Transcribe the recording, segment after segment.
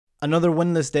Another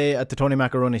winless day at the Tony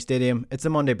Macaroni Stadium. It's the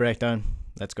Monday breakdown.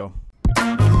 Let's go.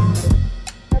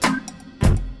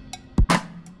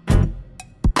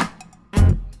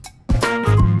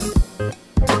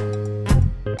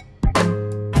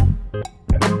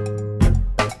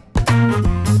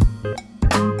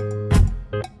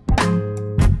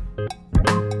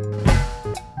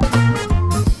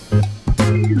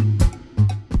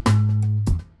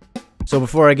 So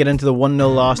before I get into the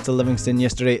 1-0 loss to Livingston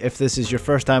yesterday, if this is your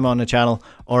first time on the channel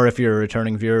or if you're a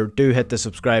returning viewer, do hit the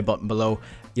subscribe button below.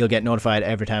 You'll get notified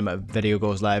every time a video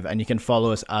goes live, and you can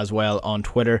follow us as well on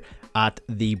Twitter at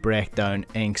The Breakdown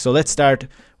Inc. So let's start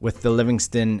with the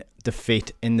Livingston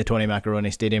defeat in the Tony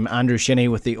Macaroni Stadium. Andrew Shinnie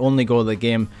with the only goal of the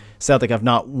game. Celtic have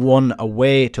not won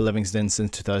away to Livingston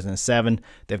since 2007.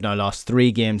 They've now lost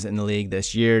 3 games in the league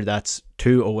this year. That's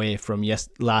 2 away from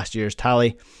last year's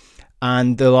tally.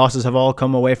 And the losses have all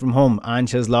come away from home.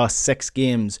 Ange has lost 6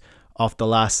 games of the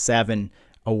last 7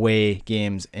 away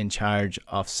games in charge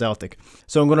of Celtic.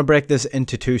 So I'm going to break this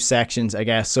into 2 sections, I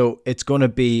guess. So it's going to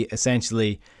be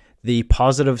essentially the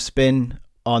positive spin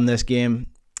on this game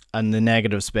and the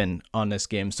negative spin on this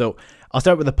game. So I'll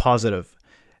start with the positive.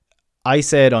 I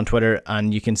said on Twitter,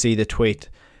 and you can see the tweet,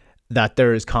 that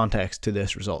there is context to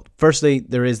this result. Firstly,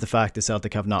 there is the fact that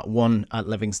Celtic have not won at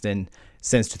Livingston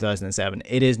since 2007.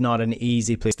 It is not an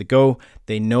easy place to go.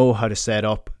 They know how to set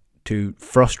up to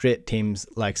frustrate teams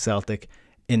like Celtic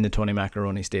in the Tony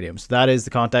Macaroni Stadium. So that is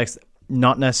the context.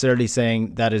 Not necessarily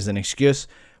saying that is an excuse,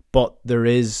 but there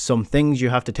is some things you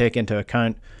have to take into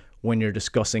account when you're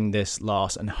discussing this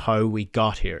loss and how we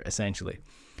got here, essentially.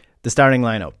 The starting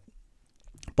lineup.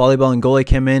 Volleyball and goalie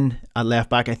came in at left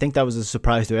back. I think that was a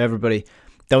surprise to everybody.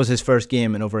 That was his first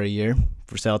game in over a year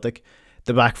for Celtic.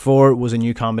 The back 4 was a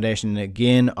new combination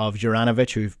again of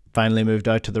Juranovic, who finally moved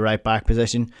out to the right back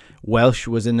position. Welsh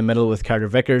was in the middle with Carter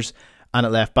Vickers, and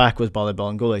at left back was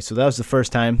Volleyball and goalie. So that was the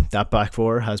first time that back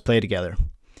 4 has played together.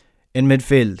 In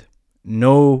midfield,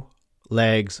 no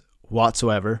legs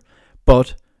whatsoever,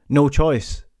 but no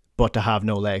choice but to have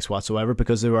no legs whatsoever,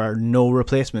 because there are no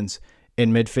replacements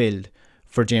in midfield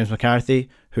for James McCarthy,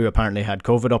 who apparently had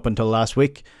COVID up until last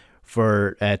week,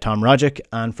 for Tom Rogic,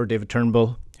 and for David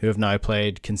Turnbull, who have now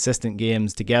played consistent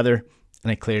games together,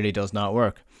 and it clearly does not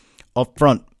work. Up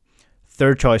front,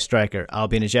 third choice striker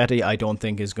Albion Ajeti, I don't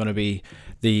think is going to be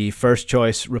the first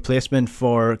choice replacement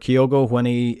for Kyogo when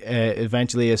he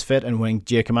eventually is fit, and when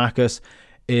Giacomakis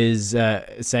is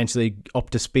essentially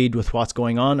up to speed with what's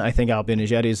going on. I think Albion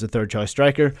Ajeti is the third choice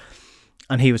striker,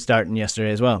 and he was starting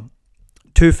yesterday as well.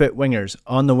 2 fit wingers.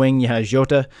 On the wing you had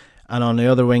Jota, and on the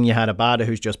other wing you had Abada,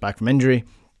 who's just back from injury,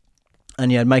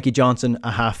 and you had Mikey Johnson,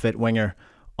 a half-fit winger,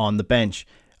 on the bench.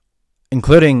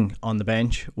 Including on the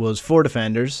bench was 4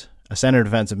 defenders, a centre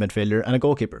defensive midfielder, and a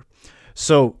goalkeeper.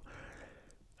 So,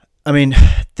 I mean,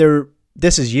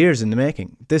 this is years in the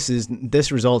making.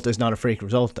 This result is not a freak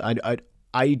result. I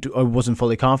wasn't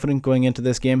fully confident going into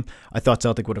this game. I thought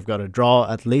Celtic would have got a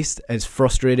draw at least. It's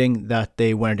frustrating that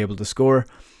they weren't able to score,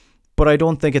 but I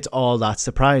don't think it's all that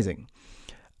surprising.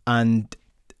 And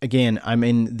again, I'm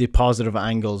in the positive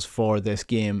angles for this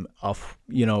game of,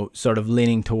 you know, sort of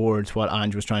leaning towards what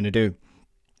Ange was trying to do.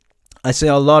 I see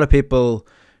a lot of people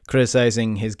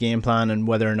criticizing his game plan and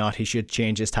whether or not he should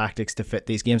change his tactics to fit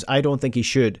these games. I don't think he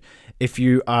should. If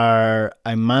you are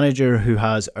a manager who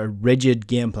has a rigid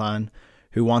game plan,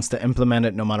 who wants to implement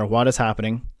it no matter what is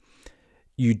happening,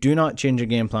 you do not change your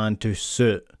game plan to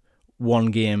suit 1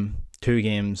 game, 2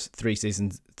 games, 3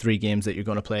 seasons, 3 games that you're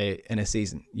going to play in a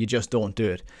season. You just don't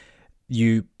do it.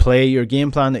 You play your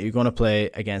game plan that you're going to play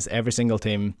against every single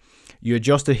team. You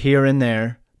adjust it here and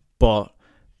there, but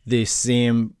the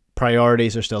same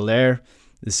priorities are still there.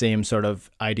 The same sort of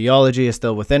ideology is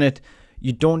still within it.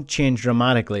 You don't change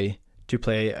dramatically to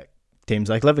play teams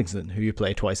like Livingston, who you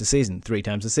play twice a season, 3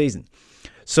 times a season.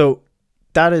 So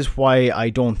that is why I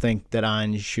don't think that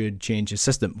Ange should change his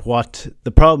system. What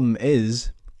the problem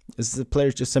is the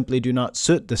players just simply do not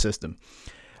suit the system.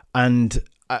 And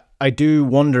I do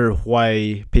wonder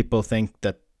why people think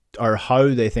that, or how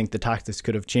they think the tactics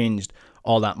could have changed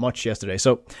all that much yesterday.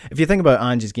 So if you think about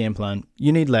Ange's game plan,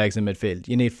 you need legs in midfield.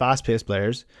 You need fast-paced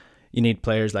players. You need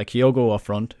players like Kyogo up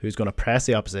front, who's going to press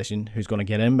the opposition, who's going to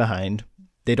get in behind.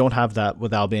 They don't have that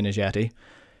with Albion Ajeti.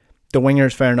 The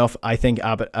wingers, fair enough. I think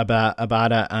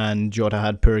Abada and Jota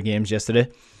had poor games yesterday.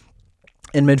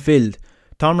 In midfield,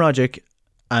 Tom Rogic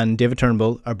and David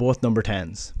Turnbull are both number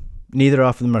 10s. Neither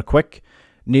of them are quick.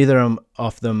 Neither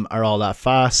of them are all that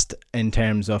fast in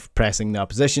terms of pressing the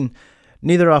opposition.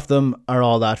 Neither of them are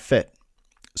all that fit.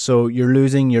 So you're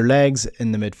losing your legs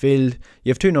in the midfield.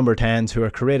 You have 2 number 10s who are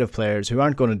creative players who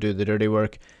aren't going to do the dirty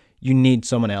work. you need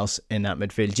someone else in that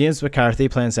midfield. James McCarthy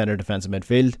playing centre defensive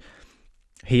midfield.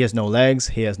 He has no legs.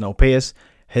 He has no pace.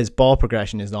 His ball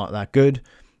progression is not that good.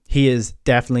 He is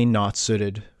definitely not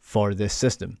suited for this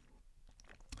system.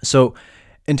 So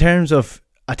in terms of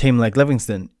a team like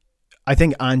Livingston, I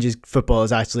think Ange's football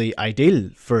is actually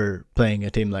ideal for playing a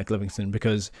team like Livingston,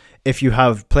 because if you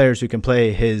have players who can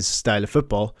play his style of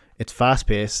football, it's fast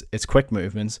pace, it's quick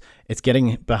movements, it's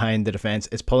getting behind the defence,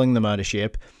 it's pulling them out of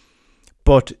shape.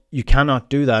 But you cannot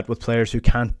do that with players who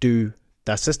can't do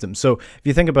that system. So if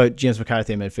you think about James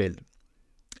McCarthy in midfield,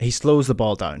 he slows the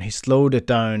ball down. He slowed it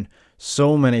down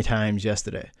so many times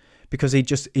yesterday because he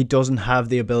doesn't have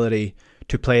the ability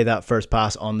to play that first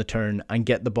pass on the turn and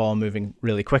get the ball moving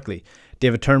really quickly.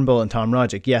 David Turnbull and Tom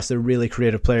Rogic, yes, they're really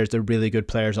creative players. They're really good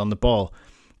players on the ball,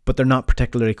 but they're not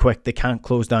particularly quick. They can't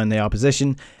close down the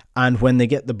opposition. And when they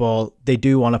get the ball, they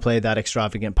do want to play that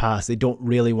extravagant pass. They don't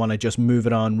really want to just move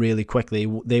it on really quickly.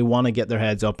 They want to get their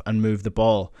heads up and move the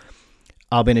ball.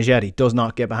 Albion Ajeti does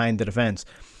not get behind the defence.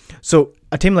 So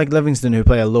a team like Livingston who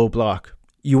play a low block,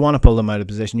 you want to pull them out of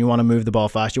position. You want to move the ball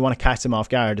fast. You want to catch them off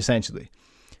guard, essentially.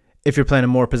 If you're playing a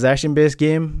more possession-based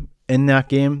game, in that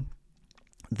game,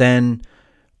 then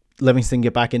Livingston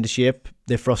get back into shape.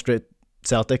 They frustrate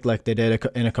Celtic like they did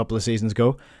in a couple of seasons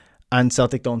ago, and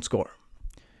Celtic don't score.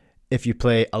 If you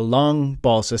play a long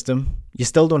ball system, you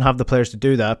still don't have the players to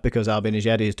do that because Albion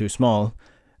Ajeti is too small,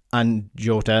 and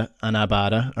Jota and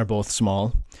Abada are both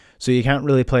small. So you can't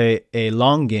really play a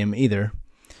long game either.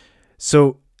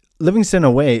 So Livingston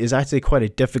away is actually quite a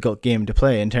difficult game to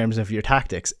play in terms of your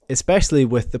tactics, especially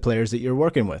with the players that you're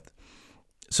working with.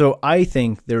 So I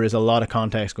think there is a lot of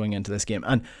context going into this game.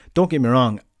 And don't get me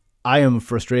wrong, I am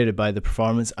frustrated by the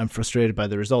performance. I'm frustrated by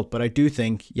the result. But I do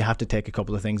think you have to take a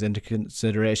couple of things into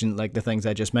consideration, like the things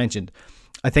I just mentioned.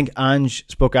 I think Ange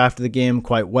spoke after the game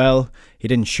quite well. He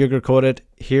didn't sugarcoat it.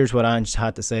 Here's what Ange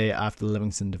had to say after the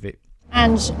Livingston defeat.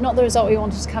 And not the result we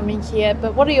wanted to come in here,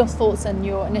 but what are your thoughts and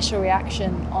your initial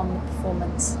reaction on the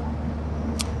performance?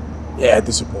 Yeah,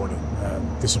 disappointing.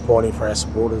 Disappointing for our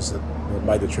supporters that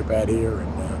made the trip out here,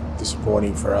 and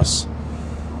disappointing for us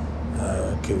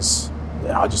because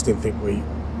I just didn't think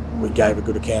we gave a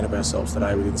good account of ourselves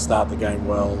today. We didn't start the game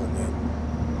well, and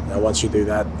then once you do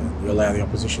that, then you allow the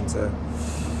opposition to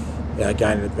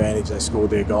gain an advantage. They scored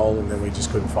their goal, and then we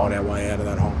just couldn't find our way out of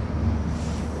that hole.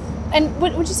 And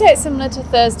would you say it's similar to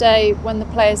Thursday when the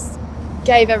players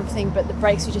gave everything, but the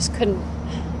breaks we just couldn't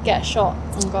get a shot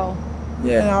on goal?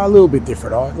 Yeah, no, a little bit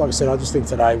different. Like I said, I just think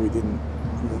today we didn't.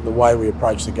 The way we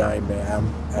approached the game,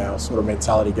 our sort of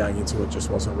mentality going into it just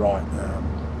wasn't right.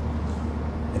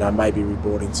 Maybe we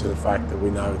bought into the fact that we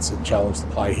know it's a challenge to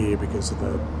play here because of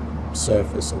the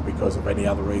surface or because of any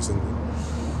other reason.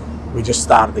 We just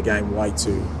started the game way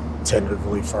too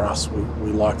tentatively for us.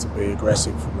 We like to be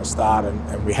aggressive from the start,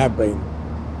 and we have been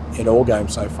in all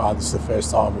games so far. This is the first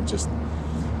time we've just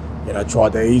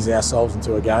tried to ease ourselves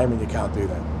into a game, and you can't do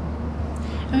that.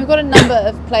 And we've got a number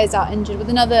of players out injured with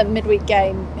another midweek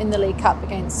game in the League Cup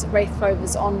against Wraith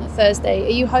Rovers on Thursday.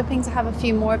 Are you hoping to have a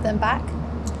few more of them back?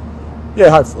 Yeah,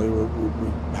 hopefully we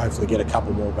hopefully get a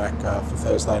couple more back for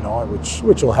Thursday night,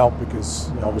 which will help because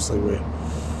obviously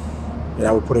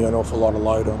we're putting an awful lot of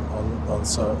load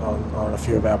on a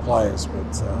few of our players.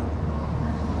 But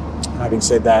having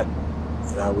said that,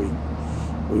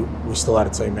 we still had a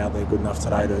team out there good enough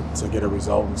today to get a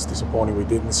result, and it's disappointing we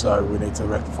didn't, so we need to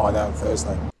rectify that on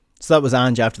Thursday. So that was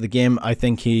Ange after the game. I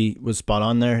think he was spot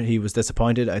on there. He was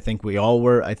disappointed. I think we all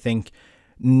were. I think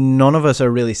none of us are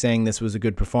really saying this was a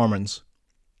good performance.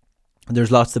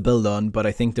 There's lots to build on, but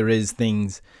I think there is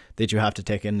things that you have to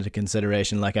take into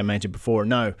consideration, like I mentioned before.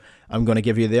 Now, I'm going to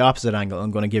give you the opposite angle. I'm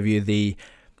going to give you the,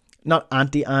 not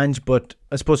anti-Ange, but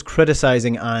I suppose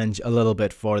criticising Ange a little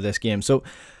bit for this game. So,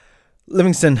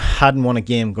 Livingston hadn't won a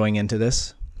game going into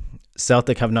this.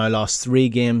 Celtic have now lost 3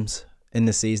 games in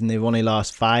the season. They've only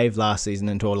lost 5 last season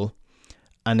in total,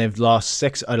 and they've lost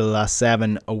 6 out of the last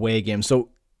 7 away games. So,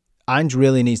 Ange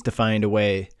really needs to find a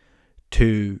way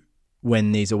to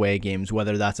win these away games,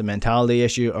 whether that's a mentality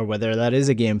issue or whether that is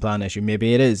a game plan issue.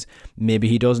 Maybe it is. Maybe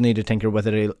he does need to tinker with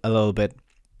it a little bit.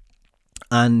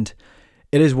 And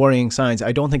it is worrying signs.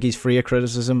 I don't think he's free of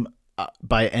criticism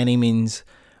by any means.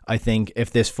 I think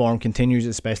if this form continues,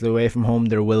 especially away from home,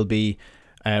 there will be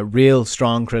real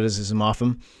strong criticism of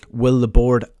him. Will the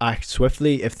board act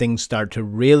swiftly if things start to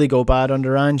really go bad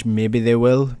under Ange? Maybe they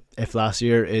will. If last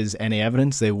year is any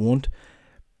evidence, they won't.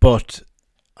 But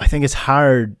I think it's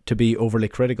hard to be overly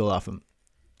critical of him.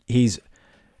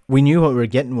 We knew what we were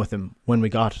getting with him when we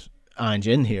got Ange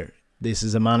in here. This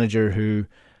is a manager who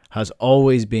has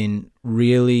always been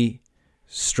really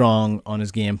strong on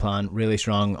his game plan, really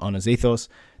strong on his ethos.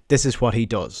 This is what he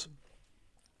does.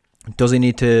 Does he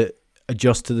need to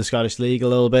adjust to the Scottish League a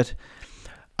little bit?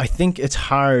 I think it's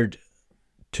hard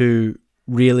to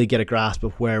really get a grasp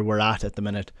of where we're at the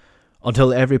minute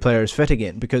until every player is fit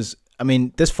again, because I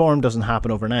mean, this form doesn't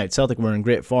happen overnight. Celtic were in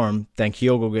great form, then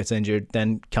Kyogo gets injured,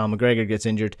 then Cal McGregor gets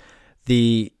injured.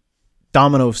 The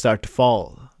dominoes start to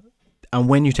fall, and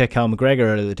when you take Cal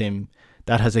McGregor out of the team,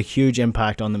 that has a huge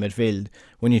impact on the midfield.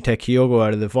 When you take Kyogo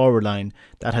out of the forward line,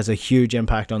 that has a huge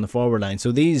impact on the forward line.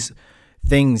 So these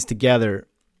things together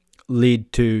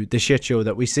lead to the shit show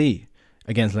that we see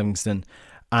against Livingston.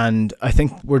 And I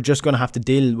think we're just going to have to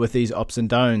deal with these ups and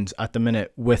downs at the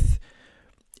minute.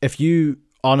 If you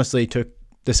honestly took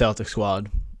the Celtic squad,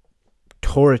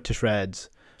 tore it to shreds,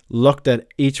 looked at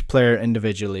each player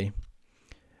individually,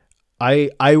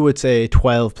 I would say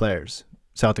 12 players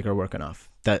Celtic are working off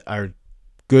that are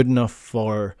good enough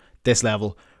for this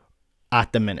level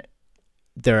at the minute.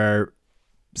 There are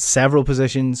several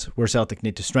positions where Celtic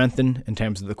need to strengthen in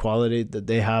terms of the quality that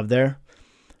they have there.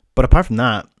 But apart from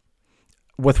that,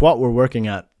 with what we're working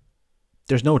at,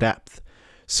 there's no depth.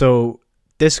 So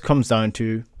this comes down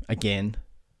to, again,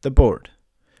 the board.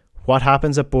 What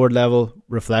happens at board level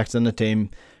reflects on the team.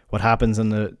 What happens on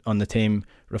the team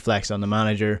reflects on the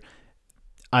manager.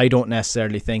 I don't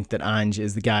necessarily think that Ange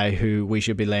is the guy who we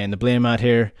should be laying the blame at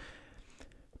here,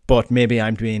 but maybe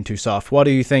I'm being too soft. What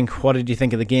do you think? What did you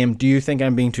think of the game? Do you think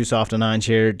I'm being too soft on Ange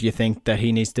here? Do you think that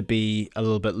he needs to be a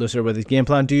little bit looser with his game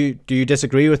plan? Do you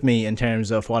disagree with me in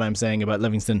terms of what I'm saying about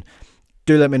Livingston?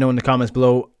 Do let me know in the comments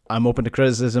below. I'm open to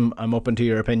criticism. I'm open to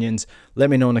your opinions. Let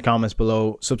me know in the comments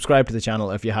below. Subscribe to the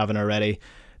channel if you haven't already.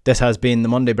 This has been the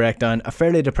Monday Breakdown, a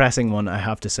fairly depressing one, I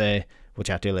have to say. We'll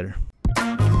chat to you later.